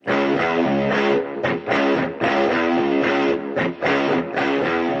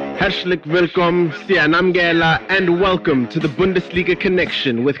Herzlich willkommen, Sianamgela, and welcome to the Bundesliga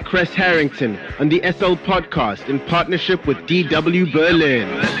Connection with Chris Harrington on the SL Podcast in partnership with DW Berlin.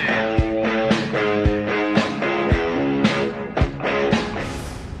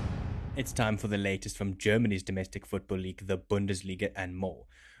 It's time for the latest from Germany's domestic football league, the Bundesliga, and more.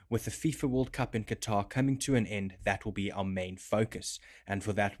 With the FIFA World Cup in Qatar coming to an end, that will be our main focus. And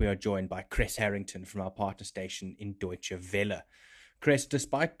for that, we are joined by Chris Harrington from our partner station in Deutsche Welle. Chris,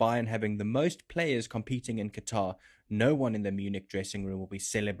 despite Bayern having the most players competing in Qatar, no one in the Munich dressing room will be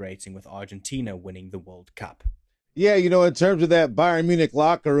celebrating with Argentina winning the World Cup. Yeah, in terms of that Bayern Munich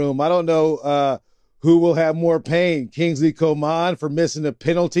locker room, I don't know who will have more pain. Kingsley Coman for missing a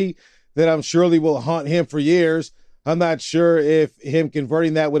penalty that I'm surely will haunt him for years. I'm not sure if him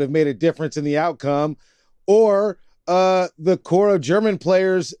converting that would have made a difference in the outcome, or the core of German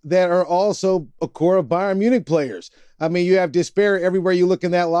players that are also a core of Bayern Munich players. I mean, you have despair everywhere you look in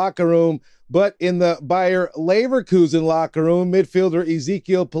that locker room, but in the Bayer Leverkusen locker room, midfielder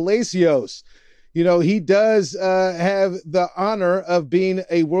Ezequiel Palacios, he does have the honor of being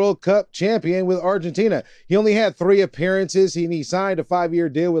a World Cup champion with Argentina. He only had 3 appearances. He signed a 5-year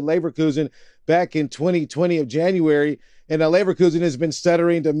deal with Leverkusen back in 2020 of January. And Leverkusen has been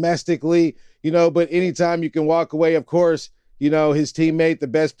stuttering domestically, but anytime you can walk away, of course, his teammate, the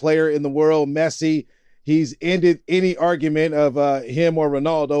best player in the world, Messi, he's ended any argument of him or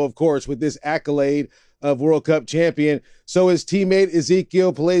Ronaldo, of course, with this accolade of World Cup champion. So his teammate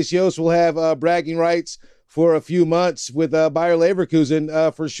Ezequiel Palacios will have bragging rights for a few months with Bayer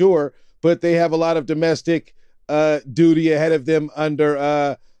Leverkusen for sure, but they have a lot of domestic duty ahead of them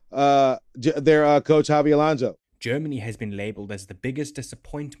under their coach Javi Alonso. Germany has been labelled as the biggest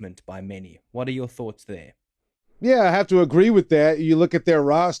disappointment by many. What are your thoughts there? Yeah, I have to agree with that. You look at their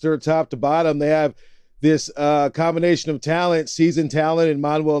roster top to bottom, they have this combination of talent, seasoned talent in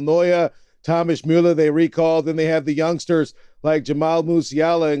Manuel Neuer, Thomas Müller they recalled. Then they have the youngsters like Jamal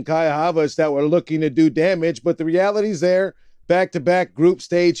Musiala and Kai Havertz that were looking to do damage. But the reality's there, back-to-back group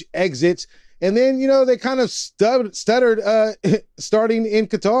stage exits. And then, they kind of stuttered starting in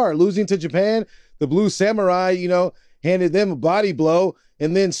Qatar, losing to Japan. The Blue Samurai, handed them a body blow.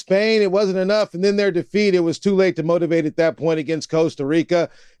 And then Spain, it wasn't enough. And then their defeat, it was too late to motivate at that point against Costa Rica.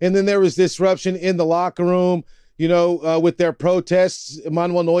 And then there was disruption in the locker room, with their protests.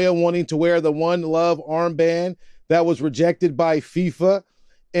 Manuel Neuer wanting to wear the One Love armband that was rejected by FIFA.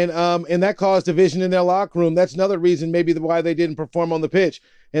 And that caused division in their locker room. That's another reason maybe why they didn't perform on the pitch.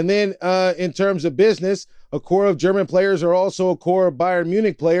 And then in terms of business, a core of German players are also a core of Bayern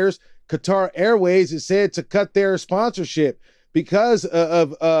Munich players. Qatar Airways is said to cut their sponsorship because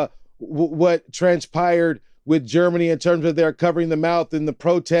of what transpired with Germany in terms of their covering the mouth and the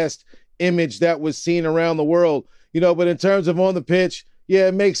protest image that was seen around the world. But in terms of on the pitch, yeah,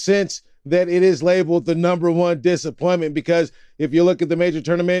 it makes sense that it is labeled the number one disappointment, because if you look at the major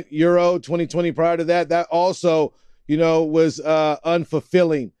tournament, Euro 2020 prior to that, that also, was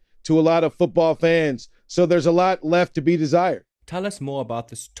unfulfilling to a lot of football fans. So there's a lot left to be desired. Tell us more about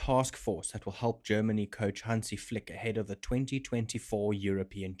this task force that will help Germany coach Hansi Flick ahead of the 2024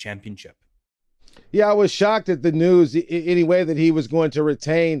 European Championship. Yeah, I was shocked at the news anyway that he was going to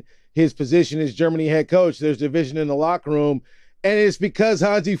retain his position as Germany head coach. There's division in the locker room, and it's because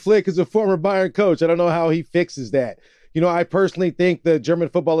Hansi Flick is a former Bayern coach. I don't know how he fixes that. I personally think the German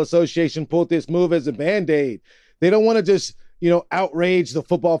Football Association pulled this move as a Band-Aid. They don't want to just outrage the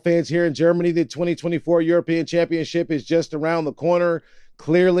football fans here in Germany. The 2024 European Championship is just around the corner.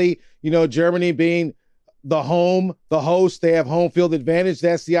 Clearly, Germany being the host, they have home field advantage.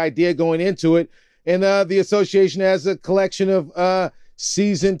 That's the idea going into it. And the association has a collection of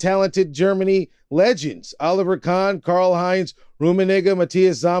seasoned, talented Germany legends. Oliver Kahn, Karl-Heinz Rummenigge,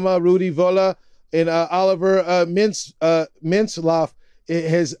 Matthias Sammer, Rudi Völler, and Oliver Minzlaff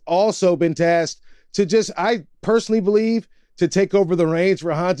has also been tasked to I personally believe, to take over the reins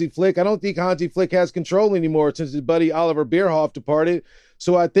for Hansi Flick. I don't think Hansi Flick has control anymore since his buddy Oliver Bierhoff departed.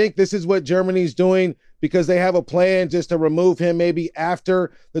 So I think this is what Germany's doing because they have a plan just to remove him maybe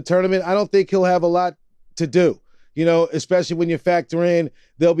after the tournament. I don't think he'll have a lot to do, especially when you factor in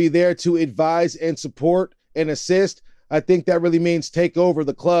they'll be there to advise and support and assist. I think that really means take over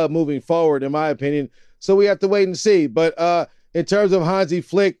the club moving forward, in my opinion. So we have to wait and see. But in terms of Hansi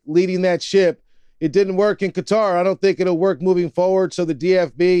Flick leading that ship, it didn't work in Qatar. I don't think it'll work moving forward. So the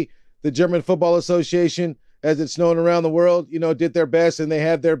DFB, the German Football Association, as it's known around the world, did their best, and they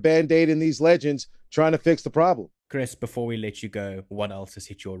have their Band-Aid in these legends trying to fix the problem. Chris, before we let you go, what else has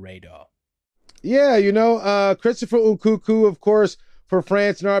hit your radar? Yeah, Christopher Nkunku, of course, for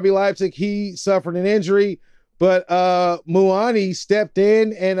France and RB Leipzig, he suffered an injury, But Muani stepped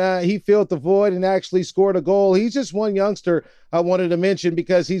in and he filled the void and actually scored a goal. He's just one youngster I wanted to mention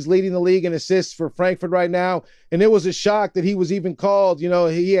because he's leading the league in assists for Frankfurt right now. And it was a shock that he was even called. You know,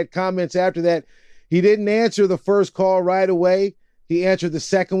 he had comments after that. He didn't answer the first call right away. He answered the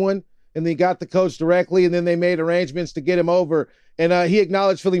second one, and they got the coach directly, and then they made arrangements to get him over. And he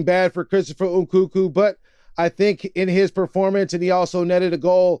acknowledged feeling bad for Christopher Nkunku, but I think in his performance, and he also netted a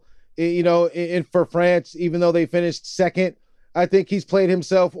goal, you know, for France, even though they finished second. I think he's played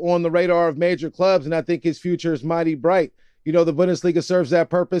himself on the radar of major clubs, and I think his future is mighty bright. You know, the Bundesliga serves that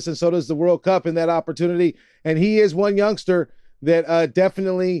purpose, and so does the World Cup in that opportunity. And he is one youngster that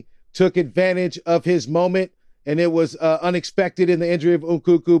definitely took advantage of his moment, and it was unexpected in the injury of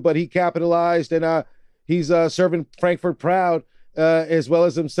Nkunku, but he capitalized, and he's serving Frankfurt proud as well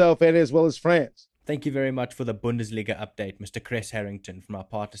as himself and as well as France. Thank you very much for the Bundesliga update, Mr. Chris Harrington from our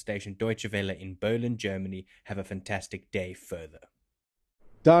partner station Deutsche Welle in Berlin, Germany. Have a fantastic day further.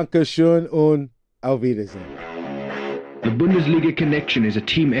 Danke schön und auf Wiedersehen. The Bundesliga Connection is a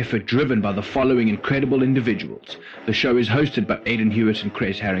team effort driven by the following incredible individuals. The show is hosted by Aidan Hewitt and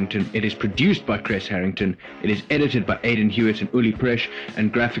Chris Harrington. It is produced by Chris Harrington. It is edited by Aidan Hewitt and Uli Presch,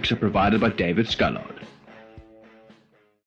 and graphics are provided by David Scullard.